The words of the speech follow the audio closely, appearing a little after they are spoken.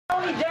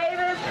Tony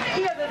Davis.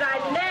 He is a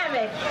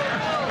dynamic,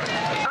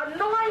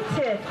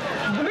 anointed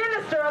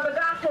minister of the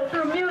gospel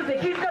through music.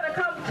 He's going to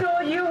come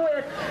to you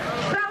with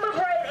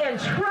Celebrate and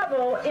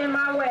Trouble in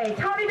My Way.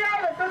 Tony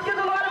Davis, let's give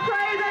the Lord a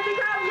praise as he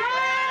comes.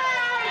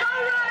 Yay!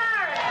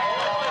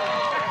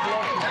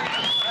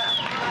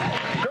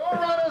 Go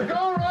Runners!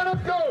 Go Runners,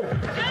 go!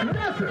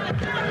 Listen,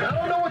 I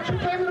don't know what you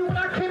came to do when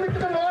I came into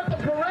the Lord to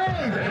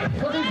praise.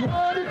 Because he's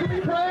worthy to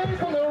be praised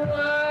from the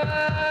rising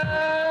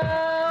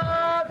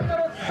of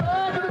the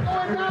sun to the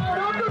going down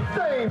of the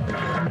same.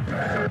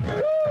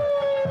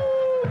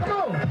 Woo! Come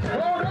on!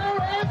 Come on,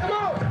 man, come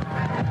on!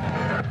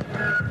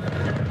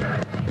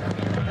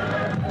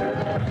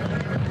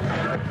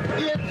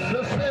 It's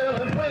a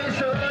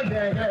celebration,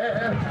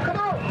 yeah. Come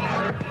on!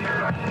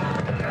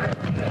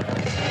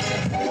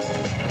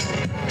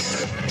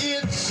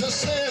 It's a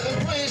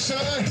celebration,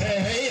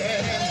 hey,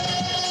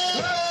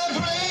 yeah.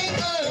 Celebrate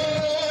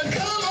the Lord,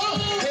 come on,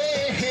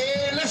 hey,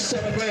 hey, let's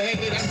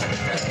celebrate.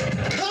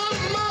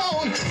 Come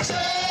on,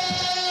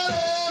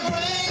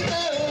 celebrate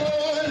the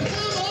Lord,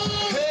 come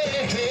on,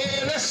 hey,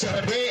 hey, let's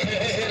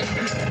celebrate.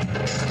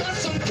 There's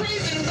some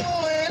praising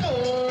going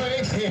on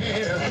right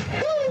here.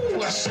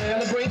 Woo, a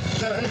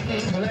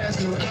celebration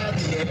lasts throughout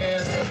the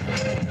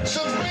year.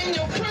 So bring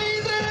your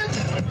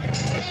praises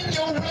and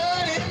your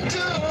running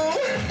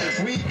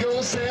too. We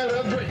gon'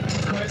 celebrate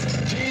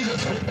Christ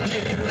Jesus with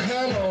you.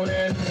 Come on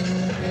and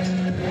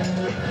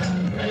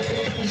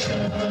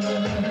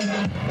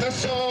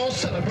let's all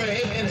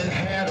celebrate and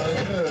have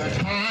a good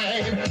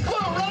time.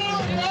 Come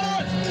on,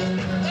 Lord!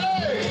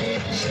 Hey!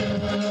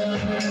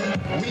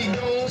 We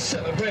gon'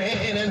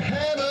 celebrate and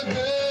have a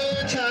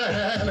good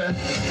time.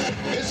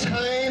 It's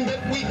time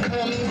that we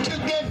come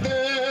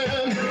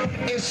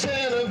together and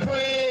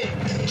celebrate.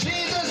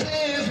 Jesus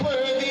is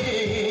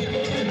worthy.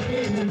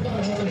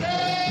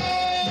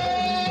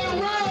 Hey,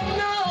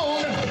 run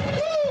on!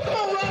 Woo, come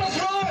on,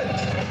 Runners, run!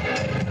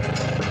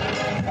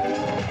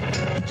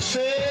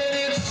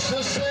 Said it's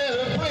a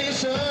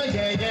celebration,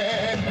 yeah,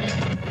 yeah.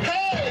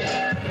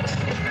 Hey!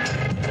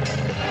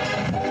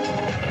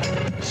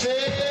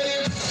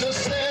 Said it's a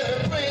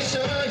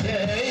celebration,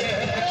 yeah,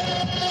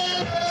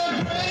 yeah.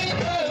 Celebrate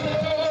the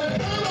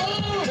Lord, come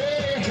on,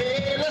 hey,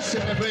 hey, let's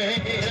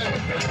celebrate.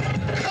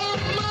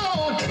 Come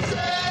on,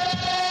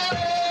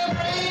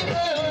 celebrate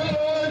the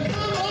Lord,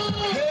 come on,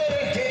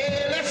 hey,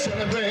 hey, let's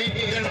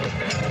celebrate.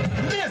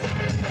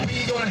 Listen,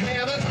 we gonna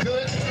have a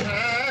good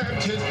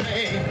time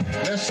today.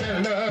 Let's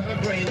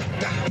celebrate.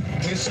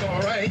 It's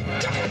alright,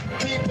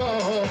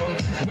 people.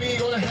 We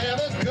gonna have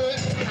a good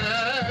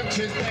time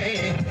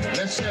today.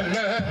 Let's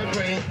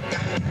celebrate.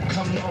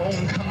 Come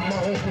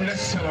on,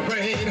 let's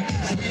celebrate.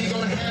 We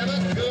gonna have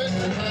a good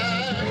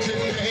time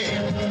today.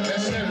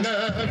 Let's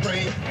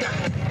celebrate.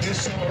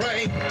 It's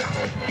alright,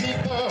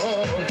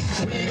 people.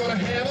 We gonna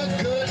have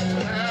a good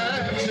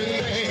time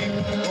today.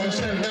 Gonna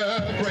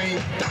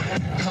celebrate.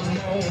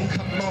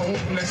 Come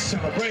on, let's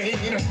celebrate.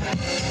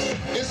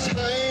 It's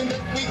time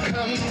that we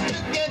come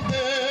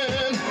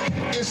together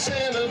and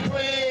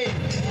celebrate.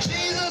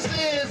 Jesus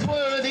is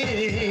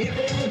worthy. Hey,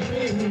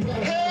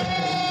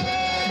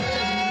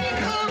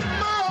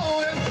 come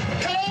on.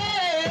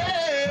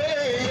 Hey,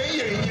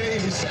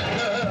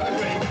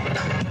 celebrate.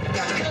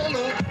 Come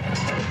on.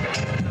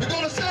 We're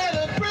gonna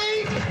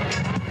celebrate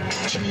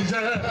Jesus.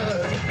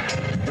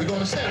 We're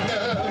gonna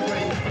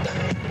celebrate.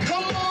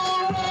 Come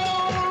on,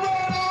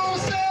 roll,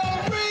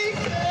 celebrate.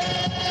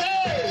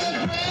 Hey,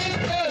 celebrate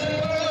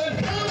the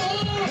Lord. Come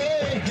on,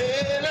 hey,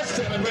 hey, let's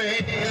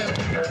celebrate.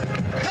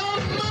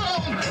 Come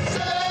on,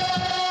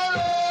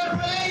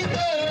 celebrate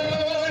the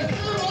Lord.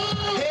 Come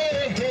on,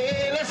 hey,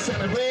 hey, let's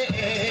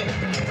celebrate.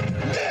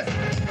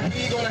 Listen,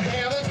 we gonna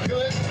have a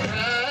good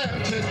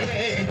time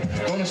today.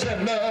 Gonna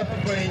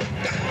celebrate.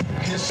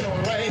 It's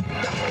alright,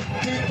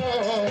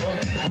 people.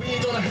 We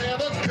gonna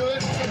have a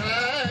good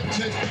time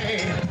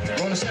today.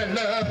 Gonna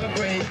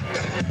celebrate.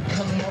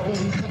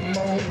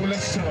 Come on,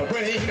 let's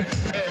celebrate.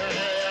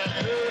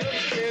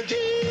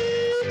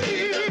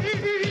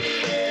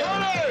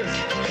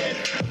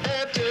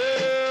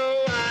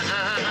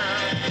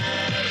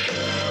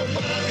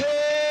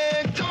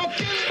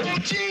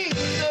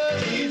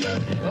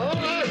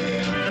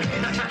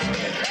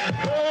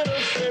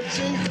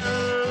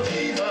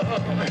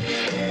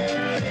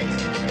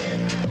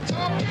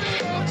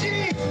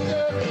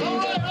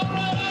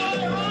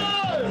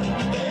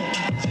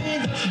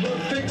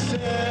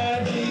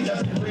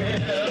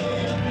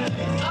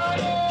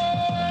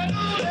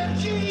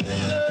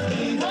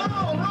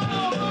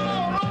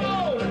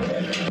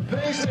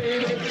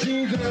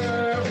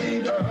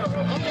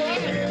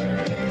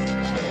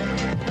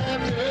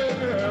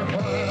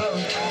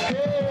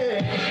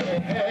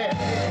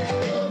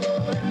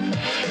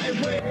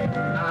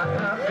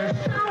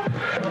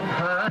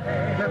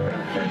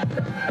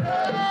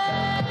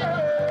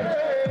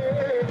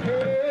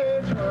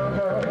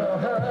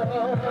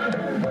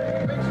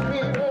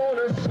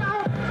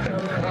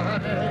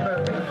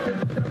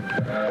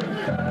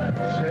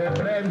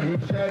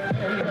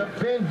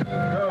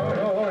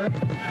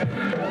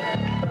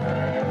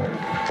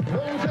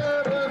 Long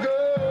time ago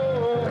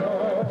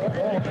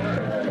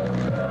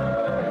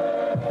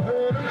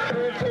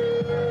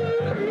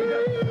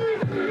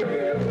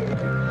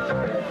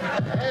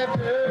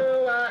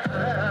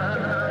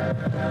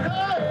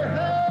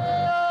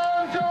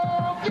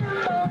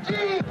He's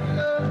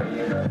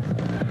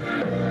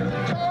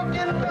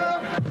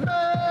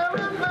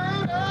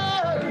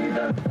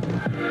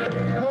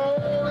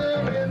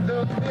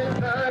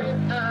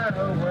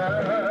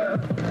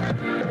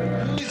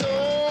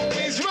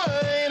always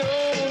right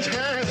on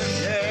time.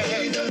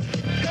 Yeah.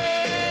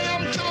 Hey,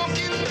 I'm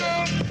talking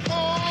about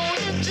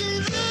holy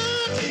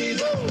Jesus.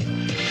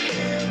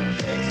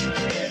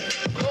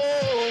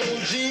 Oh,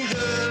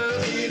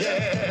 Jesus.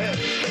 Yeah.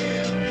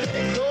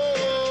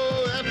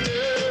 Oh,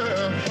 after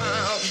a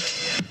while,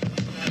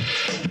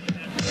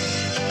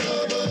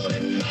 trouble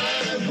in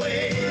my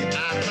way.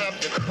 I have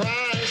to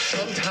cry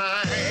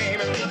sometime.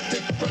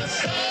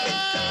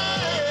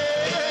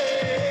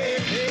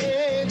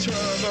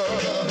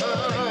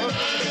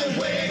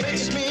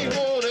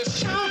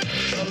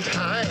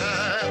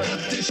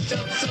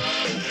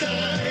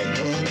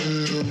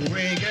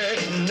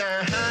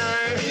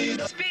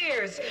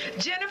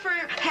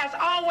 Has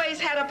always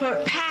had a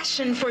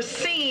passion for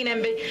singing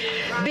and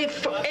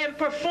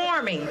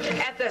performing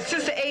at the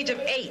since the age of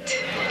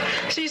 8.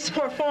 She's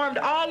performed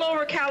all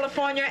over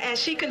California, and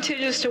she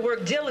continues to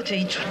work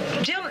diligently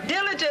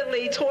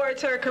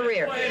towards her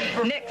career.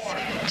 Next,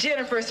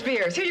 Jennifer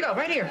Spears. Here you go,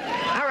 right here.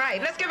 All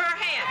right, let's give her a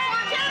hand.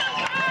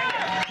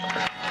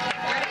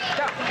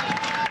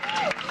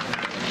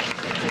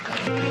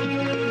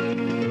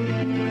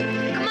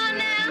 Come on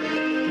now.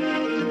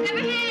 Give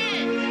a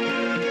hand.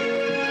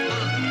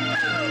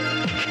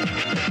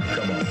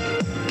 Come on.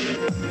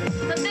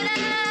 Pump it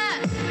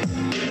up.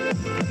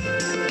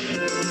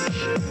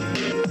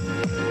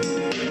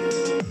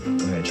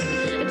 Go ahead,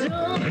 Jennifer.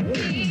 Don't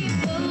be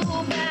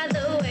fooled by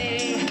the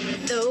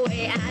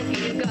way I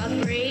give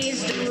God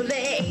praise. Don't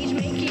let age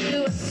make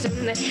you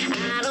assume that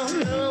I don't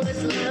know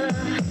His love.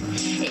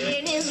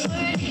 In His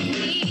word,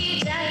 He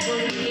died for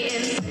me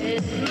and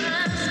set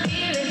my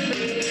spirit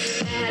free.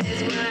 That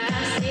is why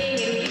I sing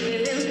and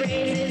give Him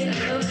praises.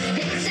 Oh,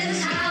 this is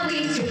how we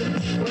do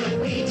what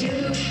we do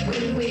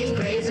when we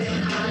praise Him.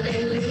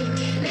 Hallelujah.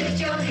 Lift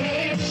your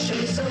hands,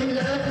 show some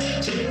love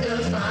to the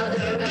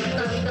Father up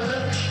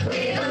above.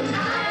 With them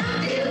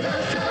high, feel the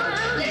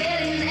flow,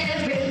 letting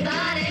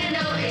everybody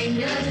know ain't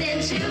nothing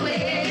to it.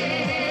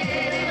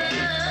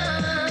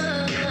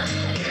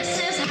 This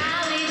is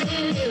how we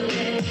do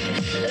it.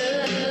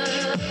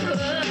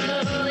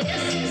 Oh,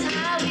 this is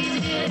how we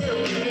do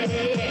it.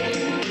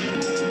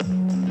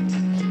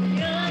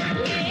 Young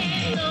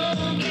men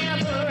don't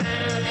gather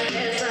around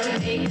as I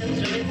make a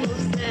joyful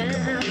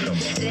sound.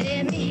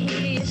 Let me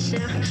hear you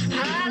shout,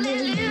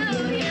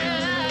 hallelujah.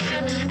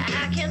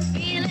 I can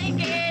feel it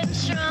getting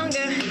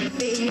stronger.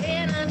 The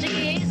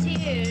energy is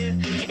here.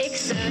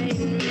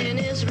 Excitement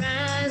is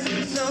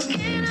rising. So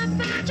get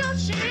up out your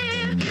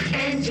chair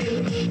and do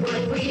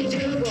what we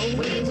do.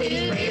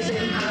 Praise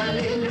Him,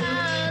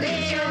 hallelujah.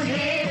 Lift your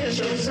hands,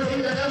 show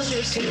some love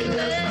to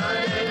the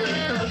Father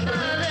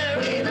above.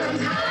 With them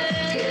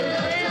high, till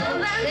the flow,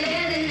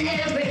 letting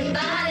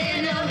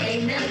everybody know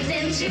ain't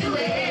nothing to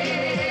it.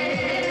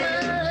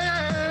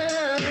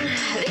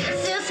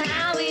 This is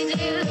how we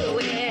do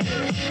it.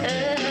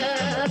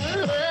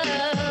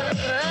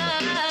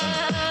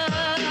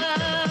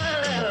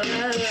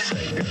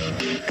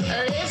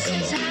 This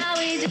is how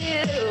we do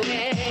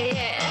it.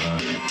 Yeah.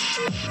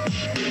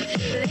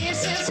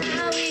 This is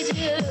how we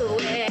do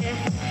it.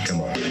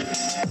 Come on.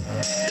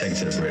 Take it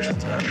to the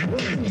bridge.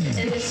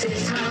 This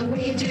is how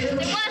we do it.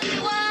 What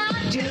you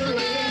want, do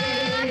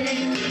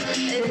it.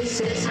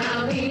 This is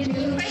how we do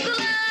it. Praise the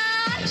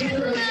Lord, do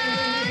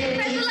it.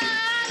 Praise the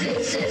Lord.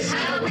 This is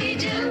how we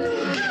do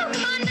it.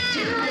 Come on now.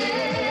 Do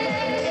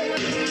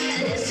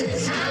it. This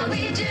is how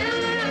we do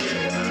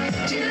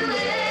it. Do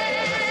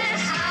it.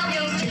 How we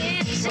do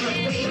it. What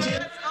we do.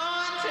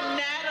 On to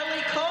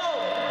Natalie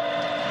Cole,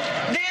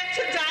 then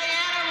to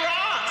Diana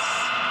Ross,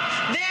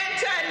 then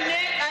to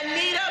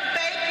Anita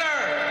Baker,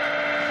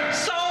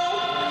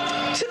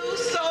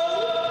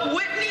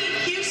 Whitney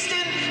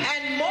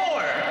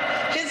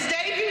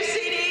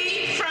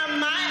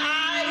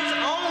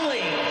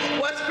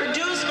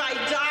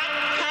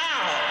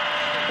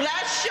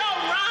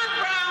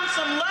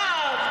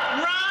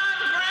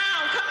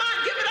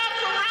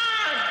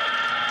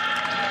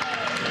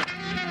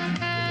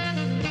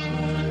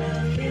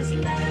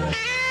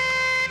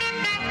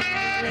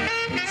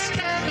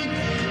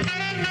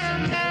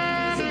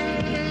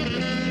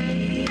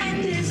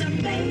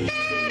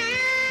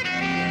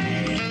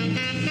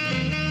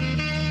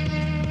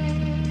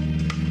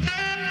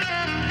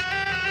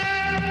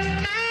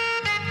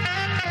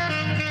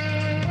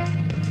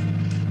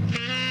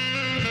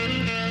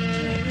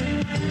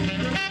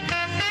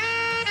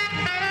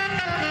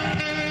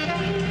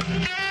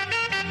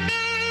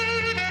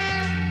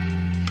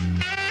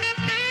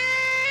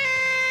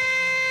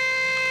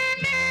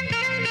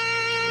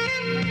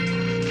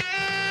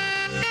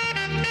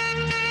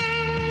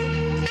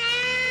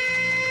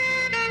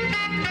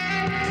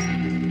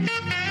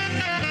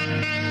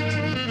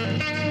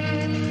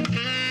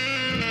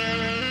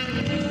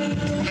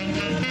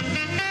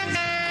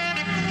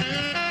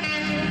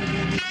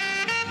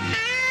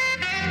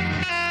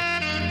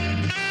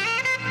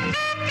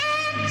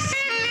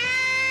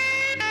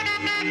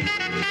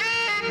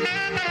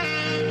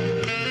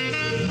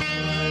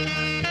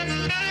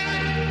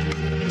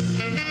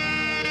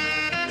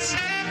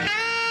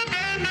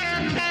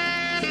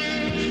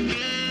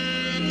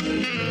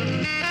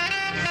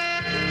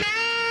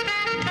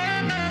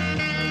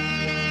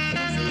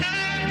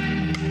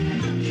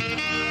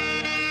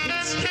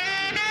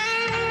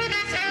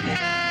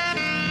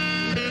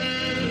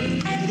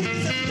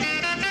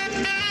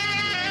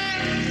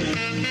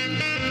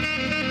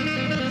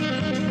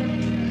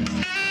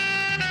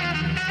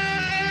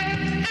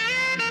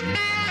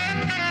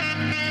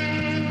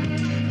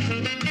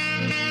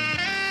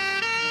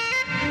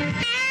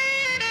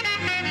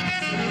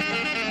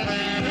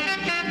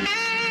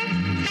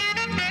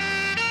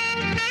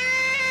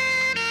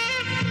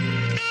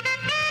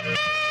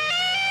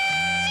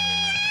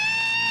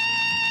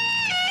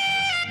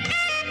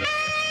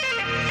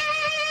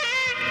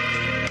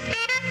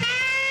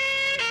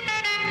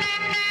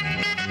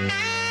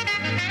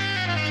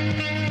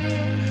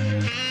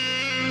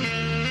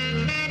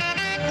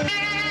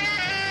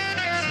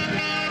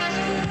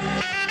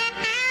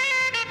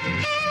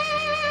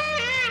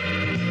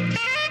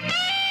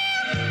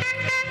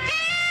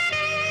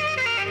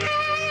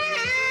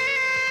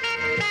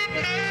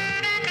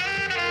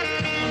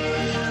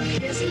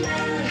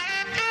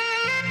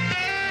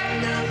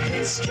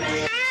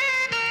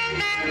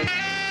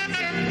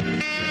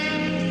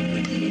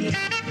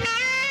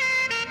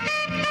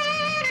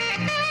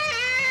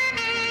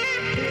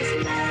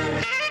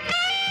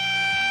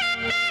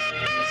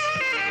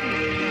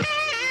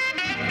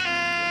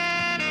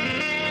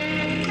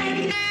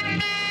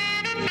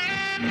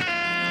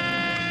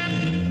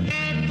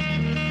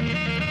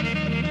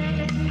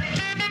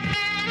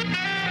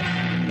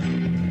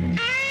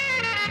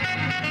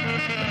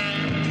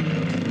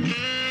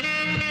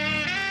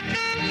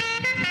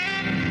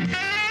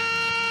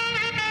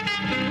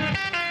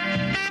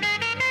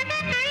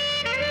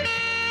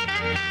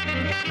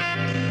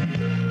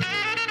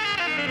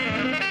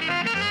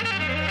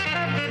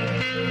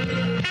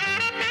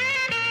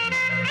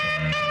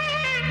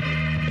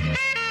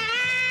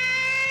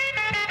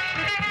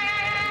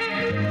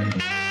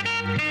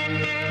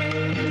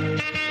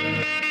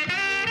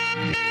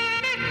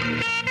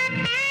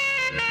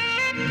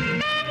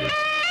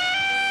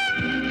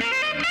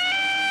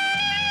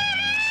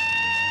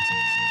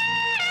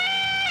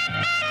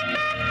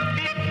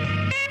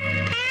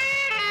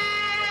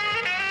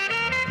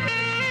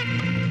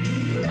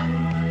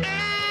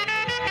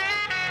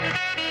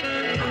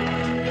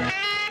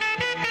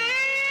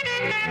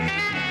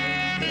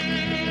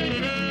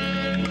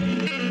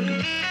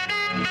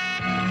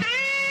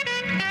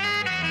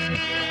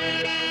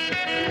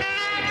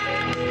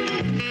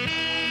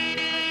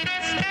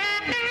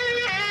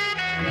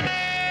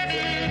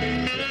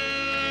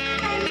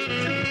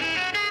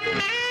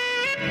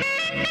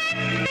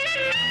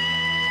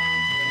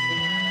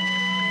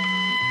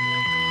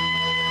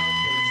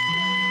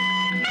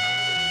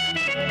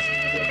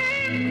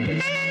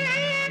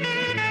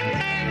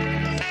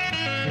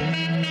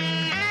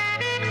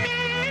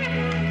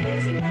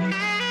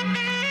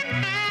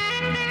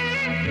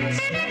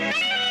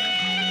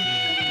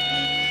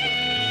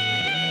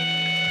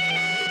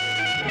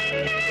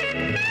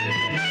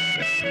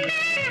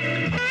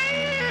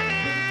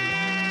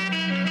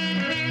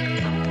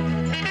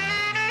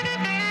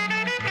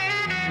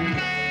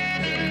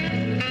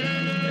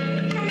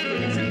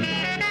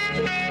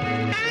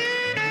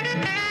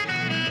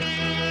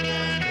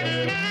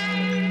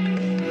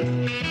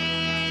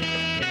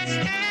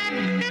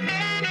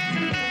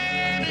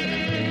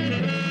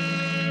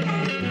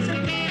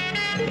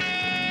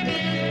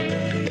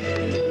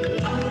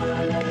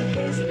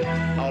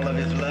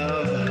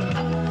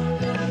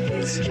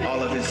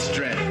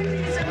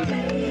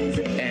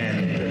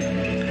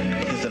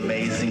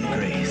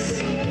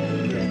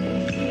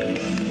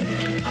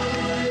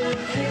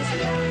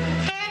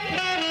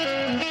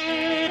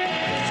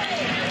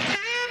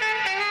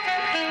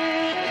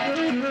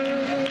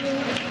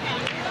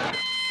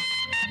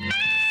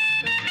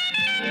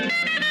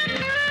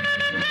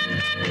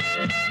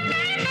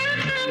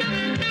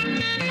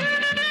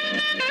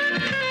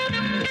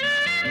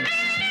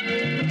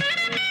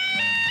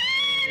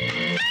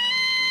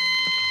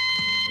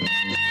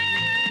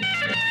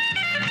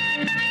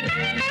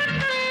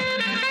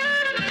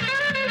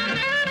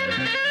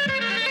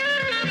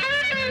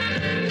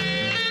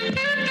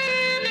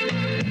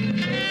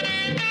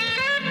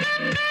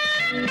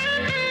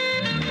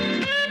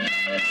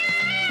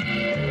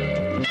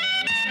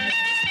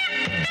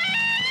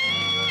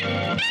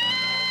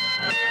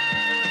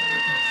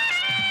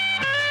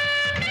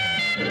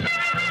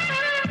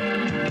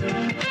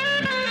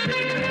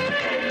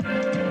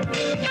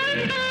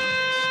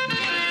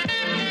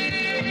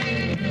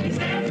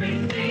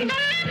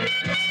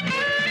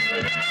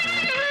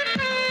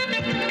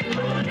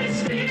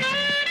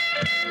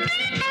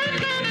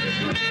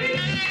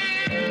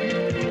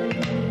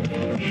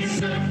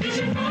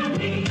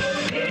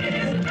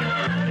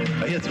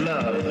His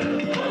love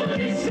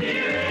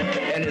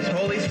and His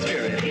Holy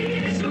Spirit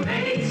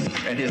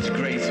and His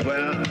grace.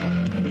 Well,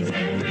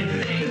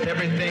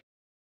 everything.